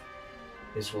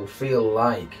 this will feel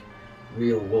like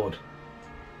real wood.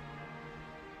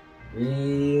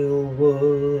 Real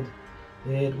wood,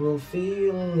 it will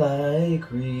feel like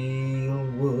real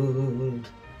wood.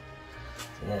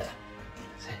 Yeah.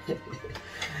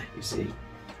 You see,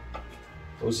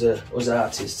 us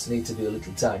artists need to be a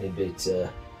little tiny bit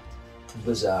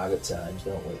bizarre at times,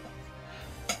 don't we?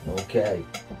 Okay,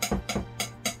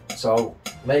 so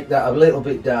make that a little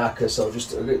bit darker, so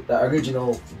just that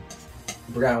original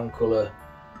brown colour,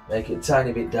 make it a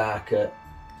tiny bit darker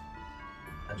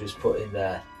and just put in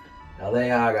there. Now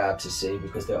they are hard to see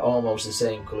because they're almost the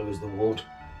same colour as the wood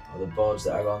or the boards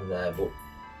that are on there,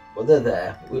 but they're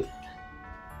there.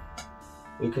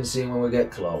 We can see them when we get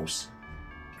close.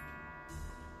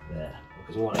 There,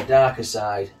 because we want a darker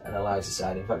side and a lighter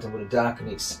side. In fact, I'm going to darken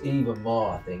it even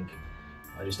more, I think.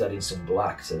 I just adding some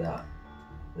black to that.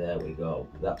 There we go.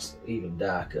 That's even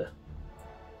darker.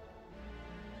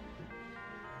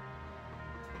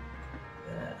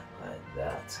 There, like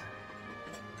that.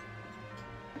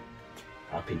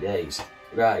 Happy days.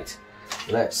 Right,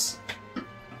 let's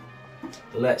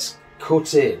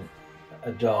cut in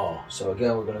a door. So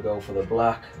again, we're going to go for the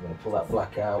black. I'm going to pull that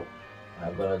black out.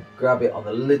 I'm going to grab it on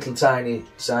the little tiny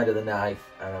side of the knife,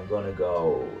 and I'm going to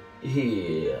go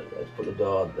here. Let's put the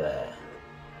door there.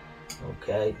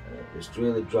 Okay, and just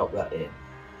really drop that in.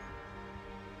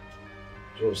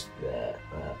 Just there,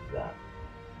 like that.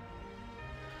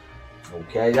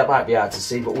 Okay, that might be hard to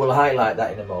see, but we'll highlight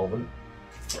that in a moment.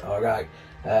 Alright,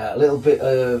 a little bit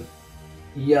of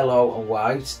yellow and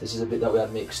white. This is a bit that we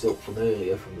had mixed up from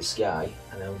earlier from the sky,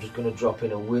 and I'm just going to drop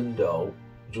in a window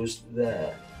just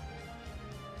there.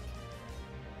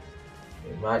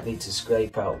 We might need to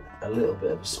scrape out a little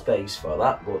bit of space for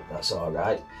that, but that's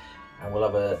alright. And we'll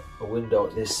have a window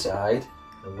at this side,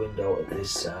 a window at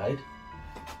this side.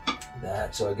 There,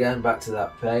 so again, back to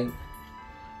that paint.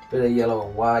 Bit of yellow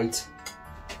and white.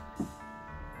 And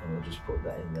we'll just put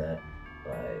that in there,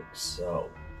 like so.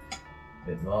 A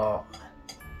bit more.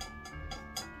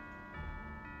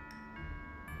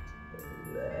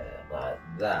 There, like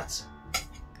that.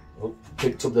 Oh,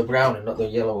 picked up the brown and not the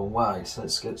yellow and white, so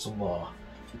let's get some more.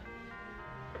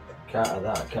 Can't have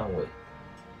that, can we?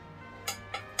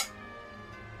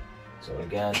 So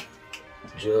again,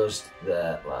 just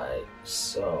there, like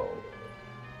so.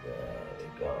 There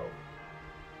we go.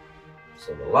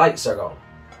 So the lights are on.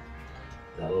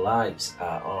 The lights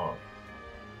are on.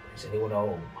 Is anyone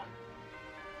home?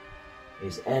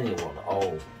 Is anyone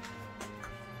home?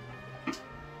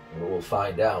 Well, we'll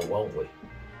find out, won't we?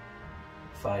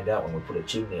 Find out when we put a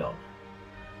chimney on.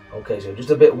 Okay, so just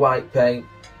a bit of white paint.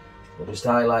 We'll just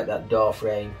highlight that door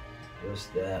frame.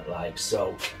 Just there, like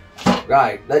so.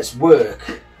 Right, let's work.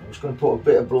 I'm just going to put a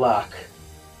bit of black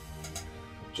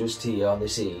just here on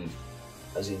this eave,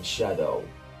 as in shadow.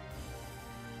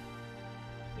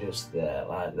 Just there,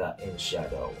 like that, in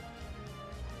shadow.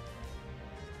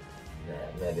 There,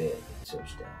 maybe a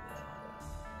touch down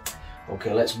there.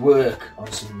 Okay, let's work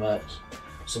on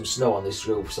some snow on this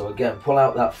roof. So again, pull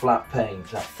out that flat paint,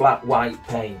 that flat white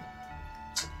paint.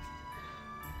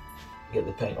 Get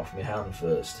the paint off my hand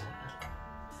first.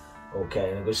 Okay,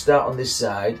 and I'm going to start on this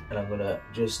side, and I'm going to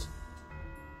just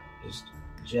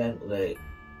gently,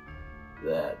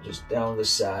 there, just down the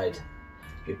side.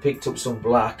 If you picked up some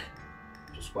black,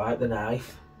 just wipe the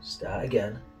knife, start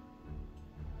again.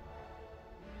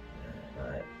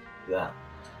 Like that.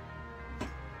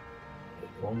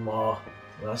 One more,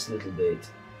 last little bit,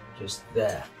 just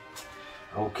there.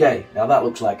 Okay, now that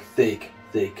looks like thick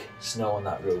snow on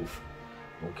that roof.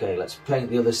 Okay, let's paint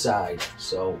the other side.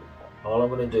 So all I'm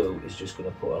going to do is just going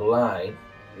to put a line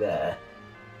there.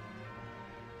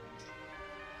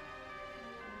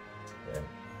 Then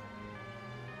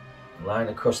a line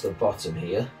across the bottom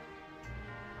here.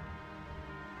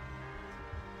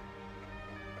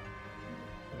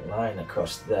 A line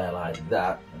across there like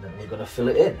that, and then we're going to fill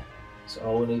it in. That's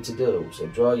all we need to do. So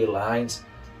draw your lines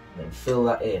and then fill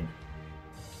that in.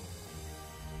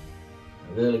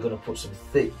 I'm really going to put some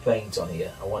thick paint on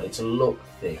here. I want it to look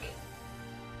thick.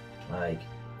 Like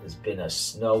there's been a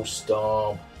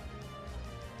snowstorm.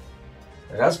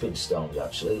 There has been storms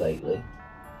actually lately.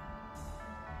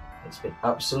 It's been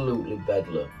absolutely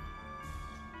bedlam.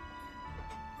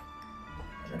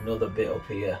 And another bit up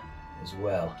here as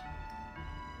well.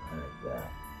 Like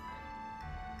that.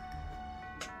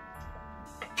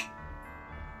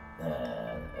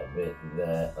 And a bit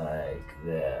there, like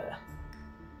there.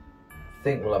 I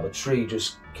think we'll have a tree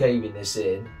just caving this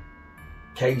in.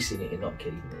 Casing it in, not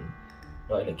caving in.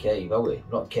 Not in a cave, are we?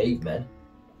 Not cavemen.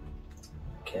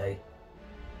 Okay.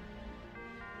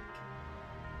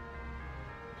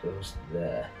 Just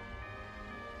there.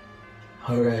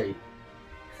 Alright.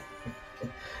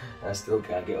 I still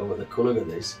can't get over the colour of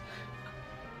this.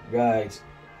 Right.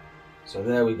 So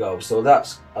there we go. So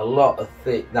that's a lot of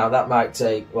thick. Now that might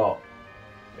take, what?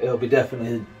 It'll be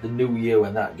definitely the new year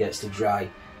when that gets to dry.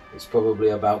 It's probably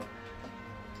about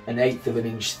 1/8 of an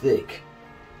inch thick.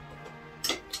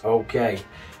 Okay,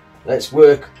 let's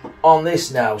work on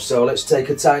this now. So let's take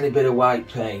a tiny bit of white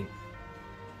paint.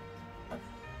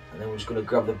 And then we're just going to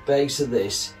grab the base of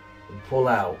this and pull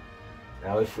out.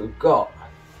 Now if we've got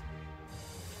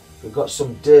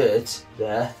some dirt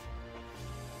there,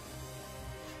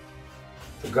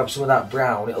 If we grab some of that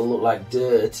brown, it'll look like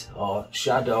dirt or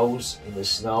shadows in the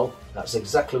snow. That's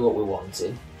exactly what we're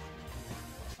wanting.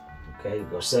 Okay,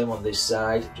 go same on this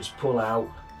side. Just pull out.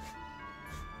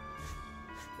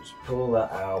 Just pull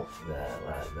that out there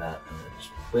like that, and then just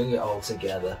bring it all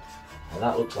together. And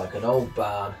that looks like an old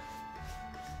barn.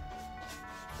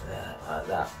 There, like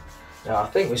that. Now I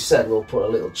think we said we'll put a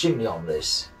little chimney on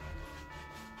this.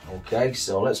 Okay,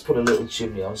 so let's put a little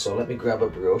chimney on. So let me grab a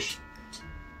brush.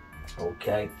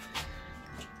 Okay,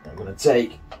 I'm going to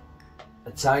take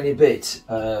a tiny bit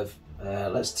of.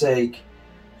 Let's take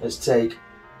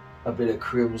a bit of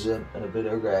crimson and a bit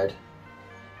of red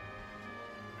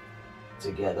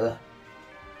together.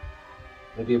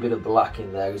 Maybe a bit of black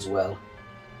in there as well.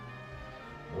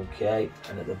 Okay,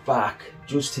 and at the back,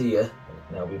 just here.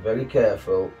 Now be very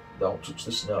careful. Don't touch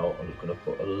the snow. I'm just going to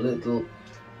put a little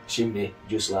chimney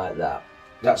just like that.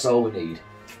 That's all we need.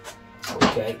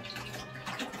 Okay.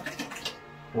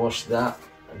 Wash that,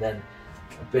 and then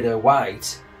a bit of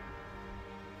white,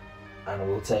 and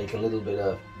we'll take a little bit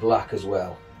of black as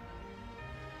well,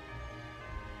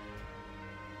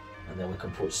 and then we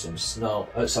can put some snow.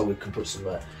 So we can put some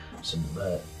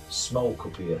smoke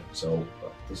up here. So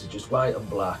this is just white and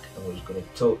black, and we're just going to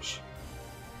touch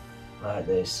like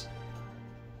this,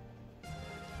 and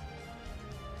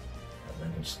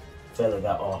then just feather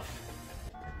that off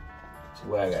to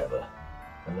wherever,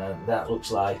 and then that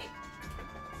looks like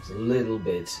there's a little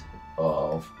bit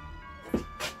of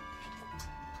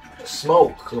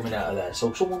smoke coming out of there.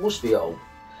 So someone must be home.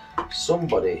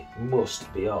 Somebody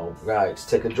must be home. Right,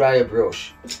 take a drier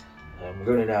brush. We're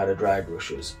running out of dry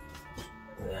brushes.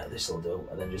 Yeah, this will do.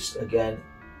 And then just again,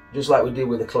 just like we did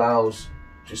with the clouds,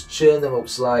 just churn them up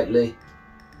slightly.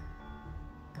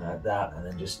 Like that, and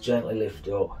then just gently lift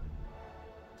up.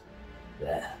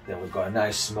 There, then we've got a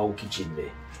nice smoky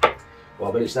chimney.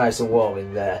 Well, but it's nice and warm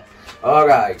in there.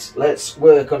 Alright, let's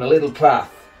work on a little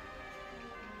path.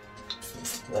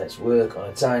 Let's work on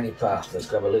a tiny path. Let's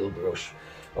grab a little brush.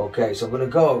 Okay, so I'm going to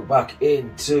go back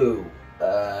into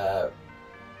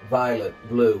violet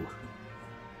blue.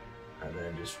 And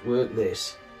then just work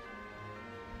this.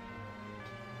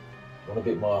 Want a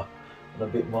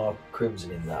bit more crimson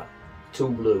in that. Too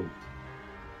blue.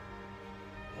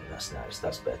 Yeah, that's nice,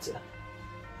 that's better.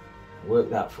 Work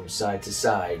that from side to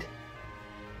side.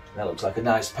 That looks like a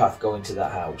nice path going to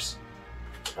that house.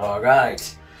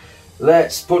 Alright,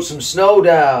 let's put some snow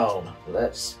down.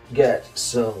 Let's get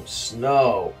some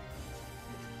snow.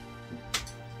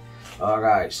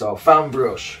 Alright, so fan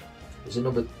brush. There's a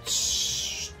number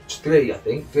 3, I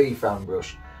think. 3 fan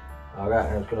brush. Alright,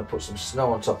 and I'm going to put some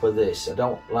snow on top of this. I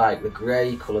don't like the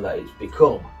grey colour that it's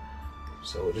become.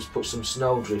 So we'll just put some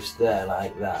snow drifts there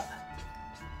like that.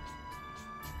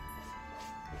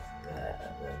 There,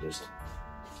 and then just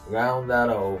round that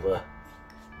over,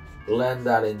 blend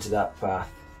that into that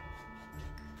path,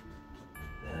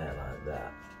 there like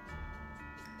that.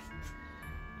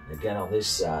 And again on this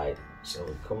side, so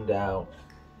we come down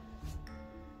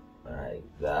like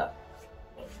that,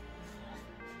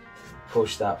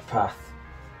 push that path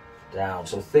down.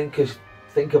 So think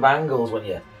of angles when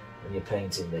you're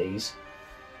painting these.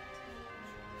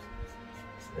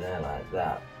 There like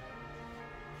that.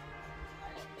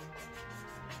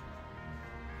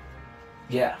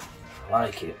 Yeah, I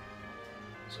like it.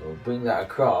 So we'll bring that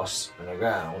across and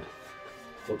around.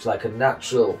 Looks like a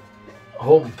natural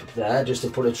hump there just to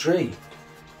put a tree.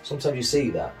 Sometimes you see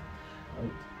that.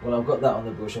 And when I've got that on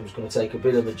the brush, I'm just going to take a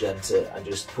bit of magenta and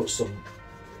just put some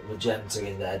magenta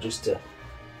in there just to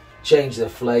change the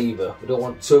flavour. We don't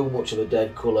want too much of a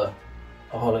dead colour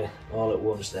all at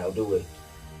once now, do we?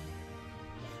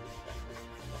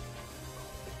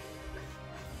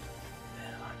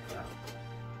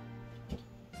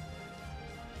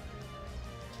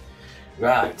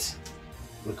 Right,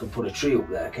 we can put a tree up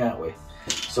there, can't we?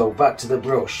 So back to the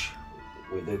brush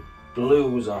with the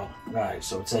blues on. Right,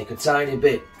 so take a tiny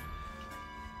bit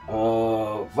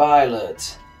of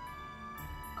violet,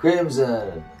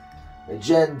 crimson,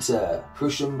 magenta,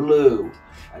 Prussian blue,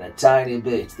 and a tiny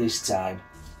bit this time.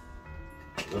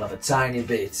 We'll have a tiny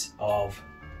bit of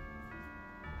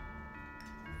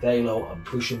phthalo and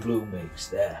Prussian blue mix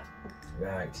there.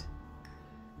 Right.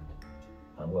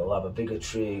 And we'll have a bigger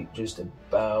tree just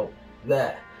about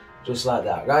there, just like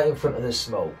that, right in front of the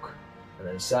smoke, and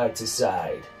then side to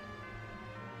side.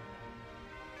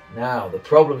 Now the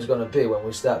problem is going to be when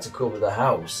we start to cover the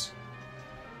house.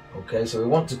 Okay, so we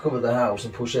want to cover the house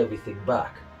and push everything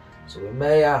back, so we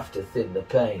may have to thin the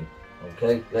paint.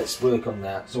 Okay, let's work on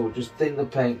that. So we'll just thin the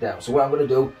paint down. So what I'm going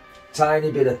to do,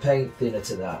 tiny bit of paint thinner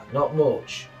to that, not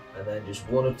much, and then just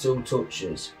 1 or 2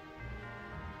 touches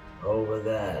over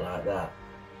there like that.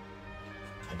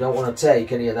 I don't want to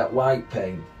take any of that white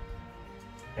paint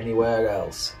anywhere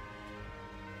else.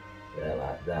 There,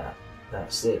 like that.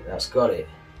 That's it, that's got it.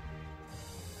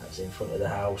 That's in front of the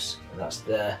house, and that's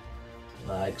there,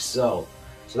 like so.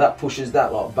 So that pushes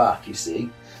that lot back, you see.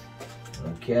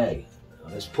 Okay,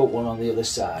 let's put one on the other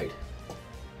side.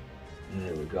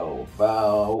 There we go,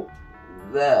 about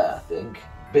there, I think.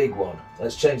 Big one.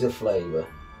 Let's change the flavour.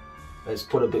 Let's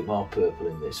put a bit more purple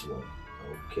in this one.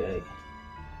 Okay.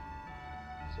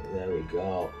 So there we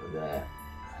go, there.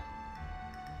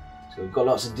 So we've got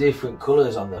lots of different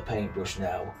colours on the paintbrush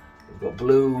now. We've got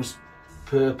blues,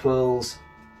 purples,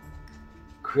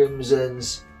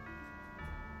 crimsons.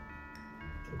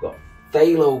 We've got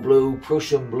phthalo blue,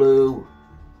 Prussian blue.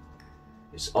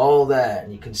 It's all there,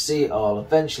 and you can see it all.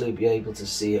 Eventually be able to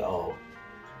see it all.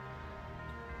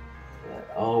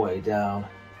 All the way down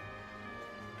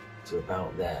to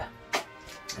about there.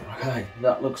 Okay,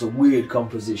 that looks a weird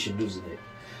composition, doesn't it?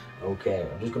 Okay,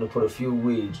 I'm just going to put a few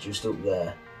weeds just up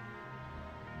there,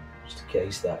 just to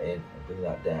case that in and bring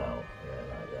that down. Yeah,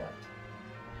 like that.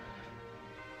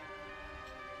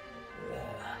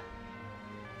 There.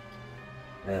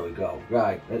 There we go.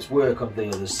 Right, let's work on the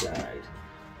other side.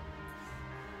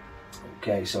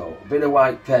 Okay, so a bit of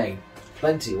white paint,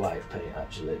 plenty of white paint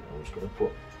actually. I'm just going to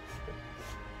put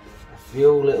a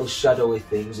few little shadowy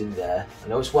things in there. I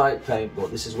know it's white paint,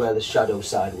 but this is where the shadow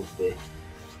side would be.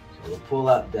 So we'll pull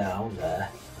that down there,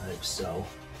 like so.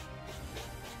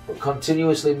 But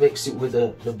continuously mix it with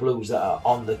the blues that are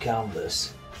on the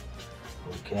canvas.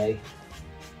 Okay,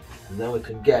 and then we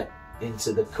can get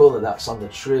into the colour that's on the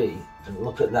tree, and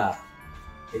look at that.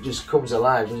 It just comes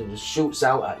alive, doesn't it? Just shoots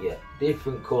out at you.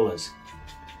 Different colours.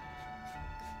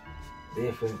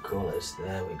 Different colours.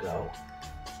 There we go.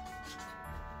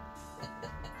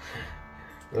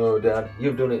 Oh, Dad,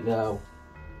 you've done it now.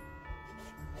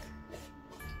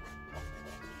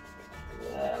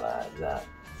 There, like that.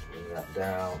 Bring that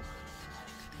down.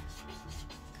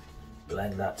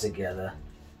 Blend that together.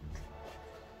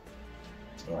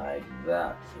 Like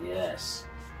that, yes.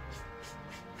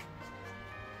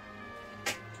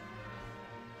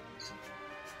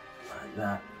 Like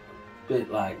that.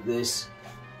 Bit like this.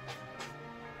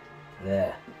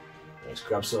 There. Let's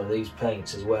grab some of these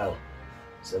paints as well.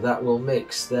 So that will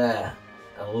mix there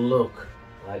and look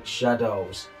like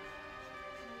shadows.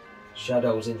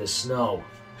 Shadows in the snow.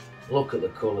 Look at the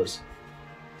colours.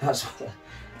 That's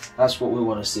what we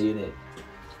want to see in it.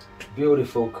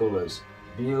 Beautiful colours.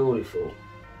 Beautiful.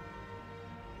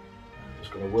 I'm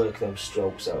just going to work them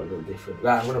strokes out a little different.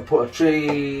 Right, I'm going to put a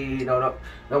tree. No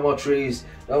more trees.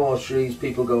 No more trees.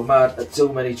 People go mad at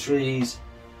too many trees.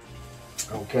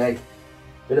 Okay.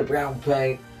 Bit of brown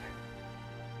paint.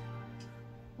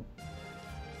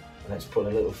 Let's put a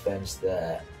little fence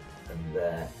there and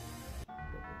there.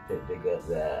 A bit bigger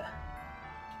there.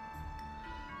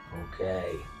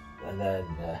 Okay. And then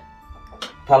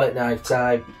palette knife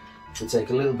time. We'll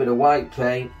take a little bit of white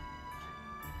paint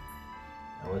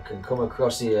and we can come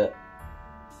across here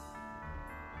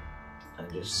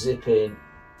and just zip in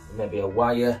maybe a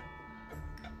wire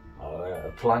or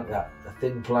a plank, a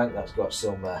thin plank that's got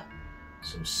some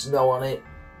snow on it.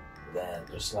 Then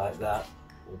just like that.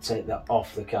 We'll take that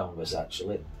off the canvas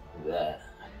actually. There.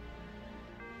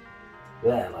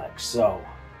 There, like so.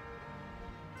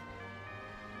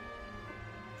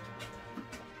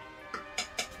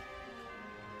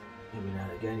 Every now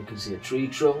and again you can see a tree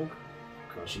trunk.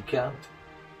 Of course you can.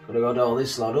 Got to hold all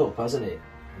this lot up, hasn't it?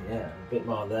 Yeah, a bit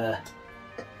more there.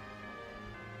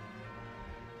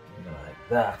 Like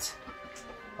that.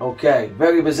 Okay,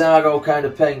 very bizarro kind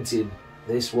of painting,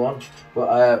 this one.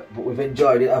 But we've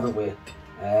enjoyed it, haven't we?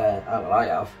 Well, I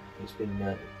have. It's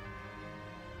been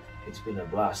a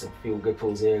blast. A few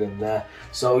ripples here and there.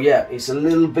 So yeah, it's a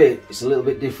little bit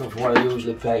different from what I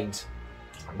usually paint.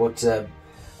 But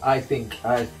I think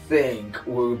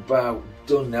we're about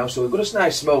done now. So we've got a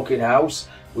nice smoking house.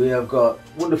 We have got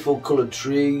wonderful coloured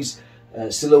trees,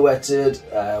 silhouetted.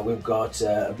 We've got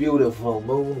a beautiful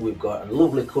moon. We've got a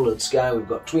lovely coloured sky. We've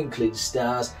got twinkling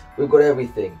stars. We've got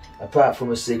everything apart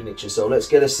from a signature. So let's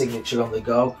get a signature on the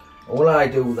go. And while I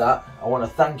do that, I want to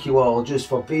thank you all just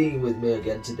for being with me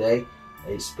again today.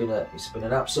 It's been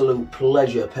an absolute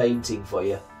pleasure painting for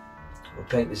you. We'll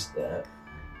paint this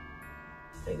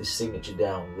signature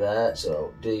down there.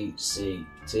 So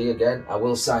DCT again. I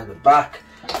will sign the back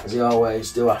as I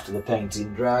always do after the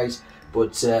painting dries.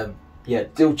 But yeah,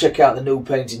 do check out the new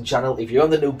painting channel. If you're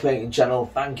on the new painting channel,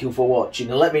 thank you for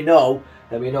watching, and let me know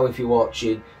if you're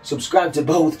watching. Subscribe to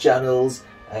both channels.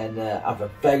 And have a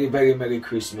very, very Merry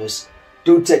Christmas.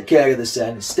 Do take care of the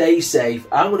sun. Stay safe.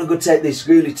 I'm going to go take this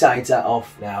really tight hat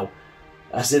off now.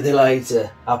 I'll see you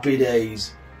later. Happy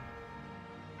days.